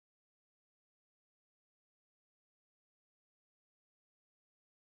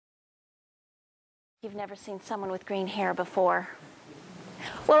You've never seen someone with green hair before.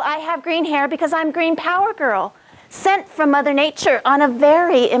 Well, I have green hair because I'm Green Power Girl, sent from Mother Nature on a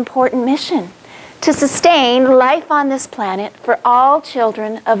very important mission to sustain life on this planet for all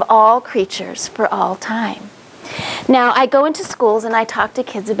children of all creatures for all time. Now, I go into schools and I talk to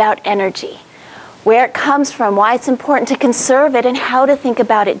kids about energy, where it comes from, why it's important to conserve it, and how to think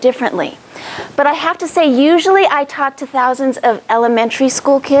about it differently. But I have to say, usually I talk to thousands of elementary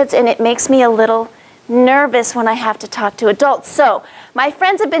school kids, and it makes me a little nervous when I have to talk to adults. So my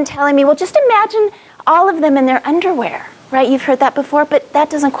friends have been telling me, well, just imagine all of them in their underwear, right? You've heard that before, but that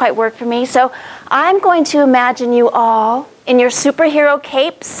doesn't quite work for me. So I'm going to imagine you all in your superhero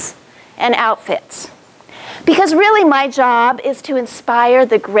capes and outfits. Because really my job is to inspire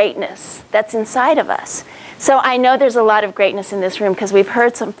the greatness that's inside of us. So I know there's a lot of greatness in this room because we've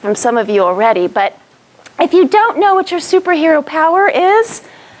heard from some of you already, but if you don't know what your superhero power is,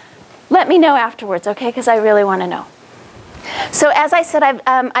 let me know afterwards, okay? Because I really want to know. So as I said,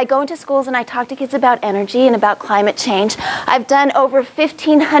 I go into schools and I talk to kids about energy and about climate change. I've done over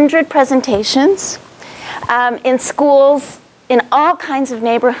 1,500 presentations in schools in all kinds of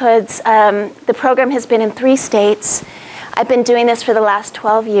neighborhoods. The program has been in 3 states. I've been doing this for the last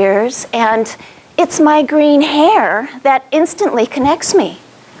 12 years, and it's my green hair that instantly connects me,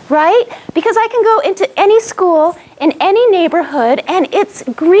 right? Because I can go into any school in any neighborhood, and it's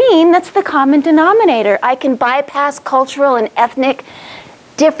green that's the common denominator. I can bypass cultural and ethnic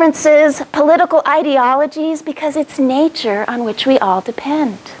differences, political ideologies, because it's nature on which we all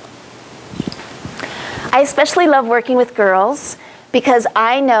depend. I especially love working with girls because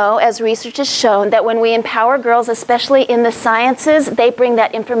I know, as research has shown, that when we empower girls, especially in the sciences, they bring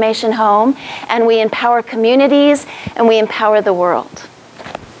that information home, and we empower communities, and we empower the world.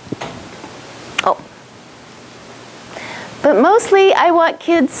 But mostly, I want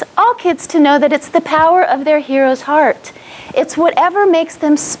kids, all kids, to know that it's the power of their hero's heart. It's whatever makes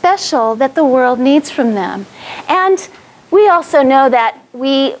them special that the world needs from them. And we also know that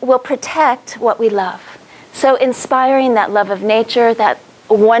we will protect what we love. So inspiring that love of nature, that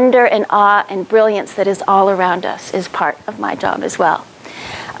wonder and awe and brilliance that is all around us is part of my job as well.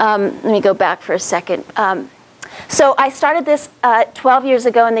 Let me go back for a second. So I started this 12 years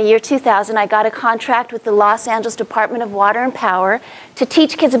ago in the year 2000. I got a contract with the Los Angeles Department of Water and Power to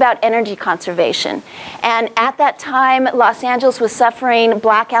teach kids about energy conservation. And at that time, Los Angeles was suffering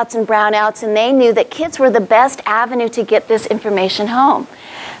blackouts and brownouts, and they knew that kids were the best avenue to get this information home.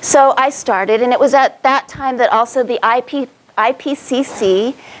 So I started, and it was at that time that also the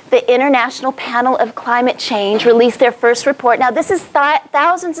IPCC, the International Panel of Climate Change, released their first report. Now, this is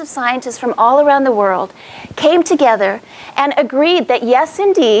thousands of scientists from all around the world came together and agreed that, yes,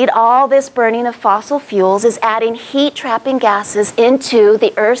 indeed, all this burning of fossil fuels is adding heat-trapping gases into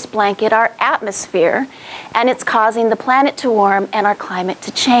the Earth's blanket, our atmosphere, and it's causing the planet to warm and our climate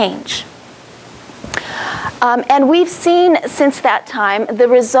to change. And we've seen since that time the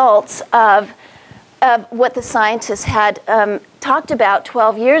results of what the scientists had talked about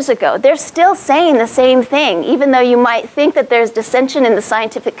 12 years ago. They're still saying the same thing, even though you might think that there's dissension in the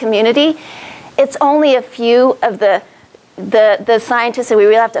scientific community. It's only a few of the scientists, and we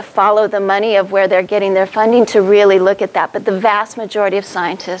really have to follow the money of where they're getting their funding to really look at that. But the vast majority of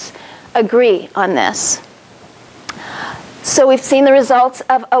scientists agree on this. So we've seen the results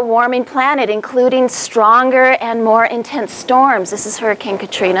of a warming planet, including stronger and more intense storms. This is Hurricane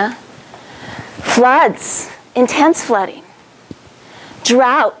Katrina. Floods, intense flooding,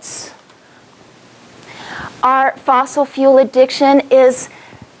 droughts. Our fossil fuel addiction is,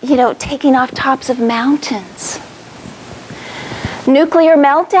 taking off tops of mountains. Nuclear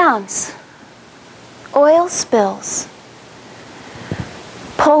meltdowns, oil spills,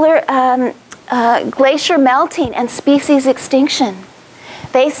 polar glacier melting and species extinction.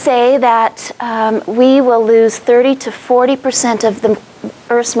 They say that we will lose 30 to 40% of the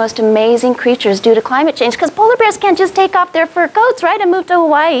Earth's most amazing creatures due to climate change, because polar bears can't just take off their fur coats, right, and move to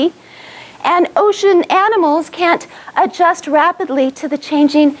Hawaii. And ocean animals can't adjust rapidly to the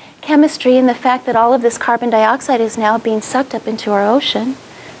changing chemistry and the fact that all of this carbon dioxide is now being sucked up into our ocean,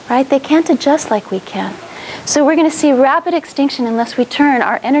 right? They can't adjust like we can. So we're going to see rapid extinction unless we turn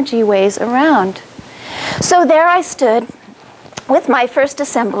our energy ways around. So there I stood with my first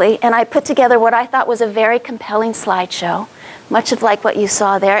assembly, and I put together what I thought was a very compelling slideshow, much of like what you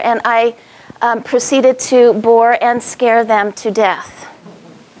saw there, and I proceeded to bore and scare them to death.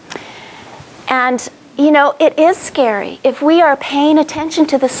 And, it is scary. If we are paying attention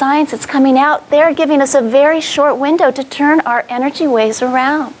to the science that's coming out, they're giving us a very short window to turn our energy ways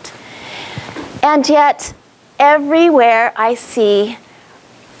around. And yet, everywhere I see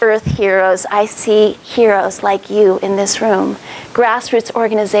Earth heroes. I see heroes like you in this room, grassroots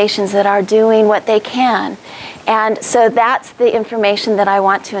organizations that are doing what they can. And so that's the information that I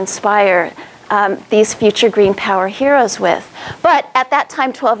want to inspire these future green power heroes with. But at that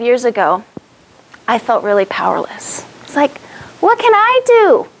time, 12 years ago, I felt really powerless. It's like, what can I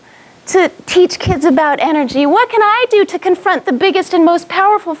do to teach kids about energy? What can I do to confront the biggest and most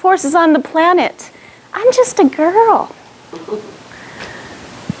powerful forces on the planet? I'm just a girl.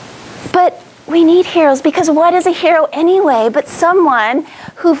 But we need heroes, because what is a hero anyway but someone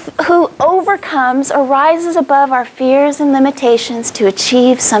who overcomes or rises above our fears and limitations to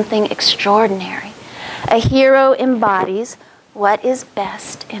achieve something extraordinary? A hero embodies what is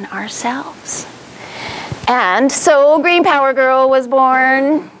best in ourselves. And so Green Power Girl was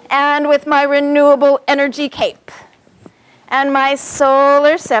born, and with my renewable energy cape and my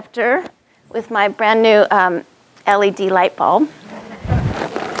solar scepter with my brand new LED light bulb,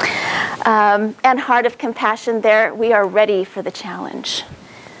 and heart of compassion, there we are ready for the challenge.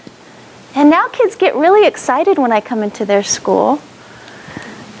 And now kids get really excited when I come into their school.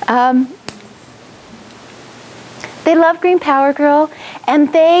 They love Green Power Girl,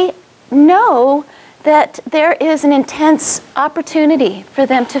 and they know that there is an intense opportunity for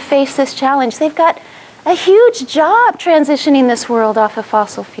them to face this challenge. They've got a huge job transitioning this world off of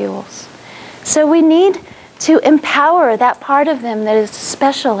fossil fuels. So we need to empower that part of them that is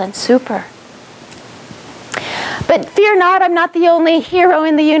special and super. But fear not, I'm not the only hero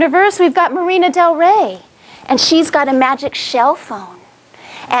in the universe. We've got Marina Del Rey, and she's got a magic shell phone.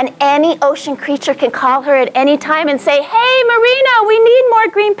 And any ocean creature can call her at any time and say, hey, Marina, we need more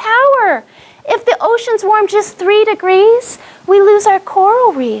green power. If the oceans warm just 3 degrees, we lose our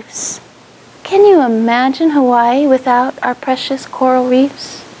coral reefs. Can you imagine Hawaii without our precious coral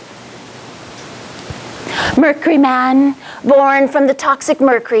reefs? Mercury Man, born from the toxic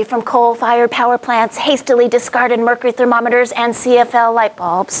mercury from coal-fired power plants, hastily discarded mercury thermometers and CFL light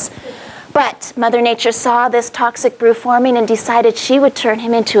bulbs. But Mother Nature saw this toxic brew forming and decided she would turn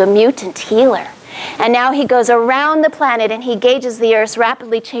him into a mutant healer. And now he goes around the planet and he gauges the Earth's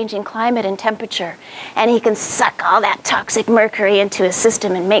rapidly changing climate and temperature. And he can suck all that toxic mercury into his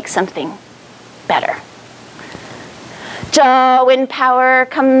system and make something better. Jaw Wind Power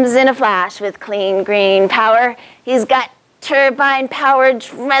comes in a flash with clean green power. He's got turbine-powered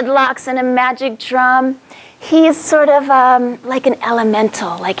dreadlocks and a magic drum. He's sort of like an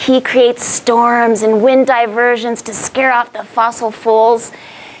elemental. Like he creates storms and wind diversions to scare off the fossil fools.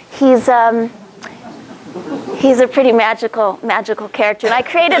 He's a pretty magical character. And I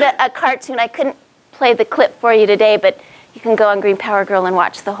created a cartoon. I couldn't play the clip for you today, but you can go on Green Power Girl and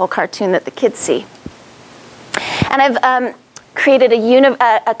watch the whole cartoon that the kids see. And I've created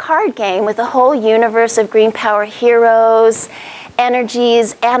a card game with a whole universe of green power heroes,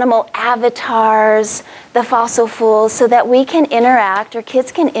 energies, animal avatars, the fossil fools, so that we can interact, or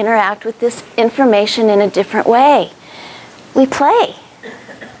kids can interact with this information in a different way. We play.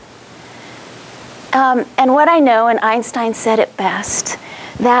 And what I know, and Einstein said it best,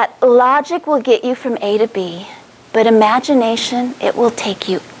 that logic will get you from A to B, but imagination, it will take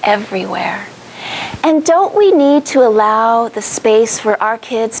you everywhere. And don't we need to allow the space for our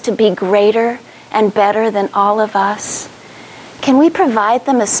kids to be greater and better than all of us? Can we provide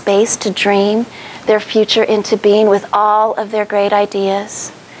them a space to dream their future into being with all of their great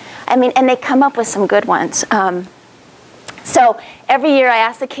ideas? I mean, and they come up with some good ones. So every year I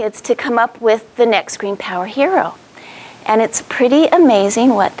ask the kids to come up with the next green power hero. And it's pretty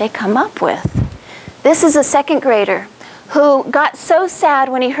amazing what they come up with. This is a 2nd grader who got so sad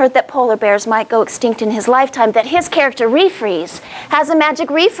when he heard that polar bears might go extinct in his lifetime that his character, Refreeze, has a magic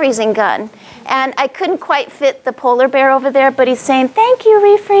refreezing gun. And I couldn't quite fit the polar bear over there, but he's saying, thank you,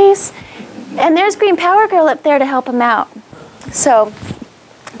 Refreeze. And there's Green Power Girl up there to help him out. So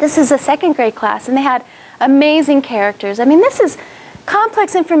this is a 2nd grade class, and they had amazing characters. I mean, this is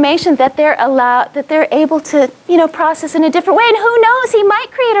complex information that they're able to, process in a different way. And who knows, he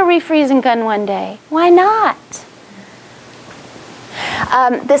might create a refreezing gun one day. Why not?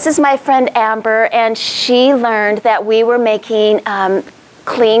 This is my friend Amber, and she learned that we were making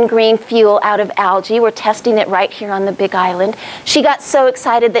clean green fuel out of algae. We're testing it right here on the Big Island. She got so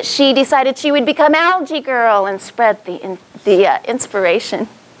excited that she decided she would become Algae Girl and spread the inspiration.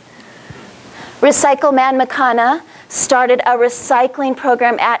 Recycle Man Makana started a recycling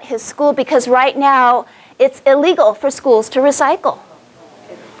program at his school because right now it's illegal for schools to recycle.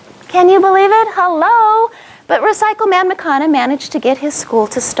 Can you believe it? Hello? But Recycle Man Makana managed to get his school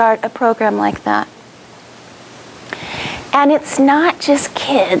to start a program like that. And it's not just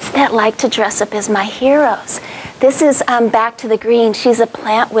kids that like to dress up as my heroes. This is back to the green. She's a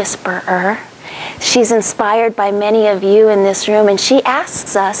plant whisperer. She's inspired by many of you in this room, and she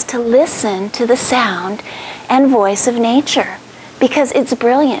asks us to listen to the sound and voice of nature because it's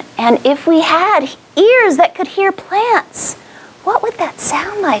brilliant. And if we had ears that could hear plants, what would that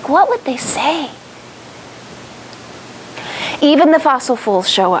sound like? What would they say? Even the fossil fools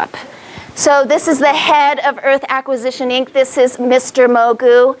show up. So this is the head of Earth Acquisition Inc. This is Mr.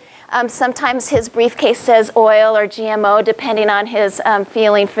 Mogu. Sometimes his briefcase says oil or GMO, depending on his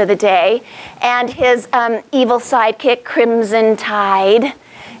feeling for the day. And his evil sidekick, Crimson Tide.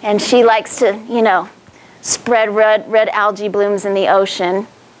 And she likes to, you know, spread red algae blooms in the ocean.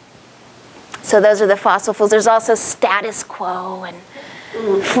 So those are the fossil fools. There's also Status Quo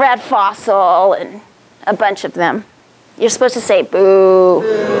and Fred Fossil and a bunch of them. You're supposed to say boo.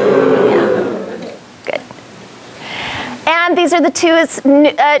 Yeah. Good. And these are the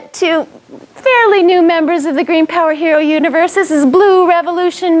two fairly new members of the Green Power Hero universe. This is Blue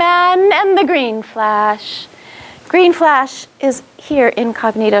Revolution Man and the Green Flash. Green Flash is here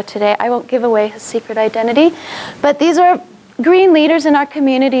incognito today. I won't give away his secret identity, but these are green leaders in our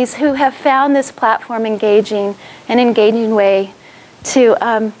communities who have found this platform engaging, an engaging way to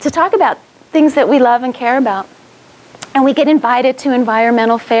talk about things that we love and care about. And we get invited to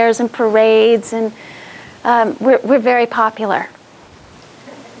environmental fairs and parades, and we're very popular.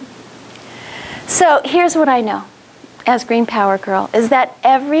 So here's what I know as Green Power Girl, is that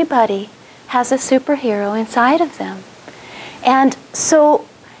everybody has a superhero inside of them. And so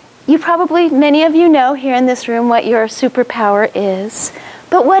you probably, many of you know here in this room what your superpower is,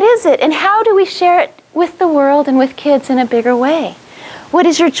 but what is it and how do we share it with the world and with kids in a bigger way? What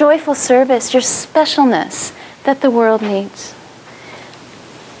is your joyful service, your specialness that the world needs?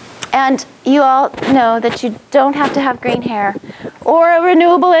 And you all know that you don't have to have green hair or a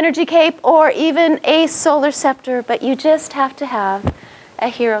renewable energy cape or even a solar scepter, but you just have to have a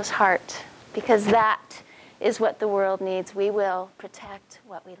hero's heart, because that is what the world needs. We will protect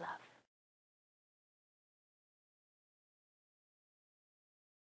what we love.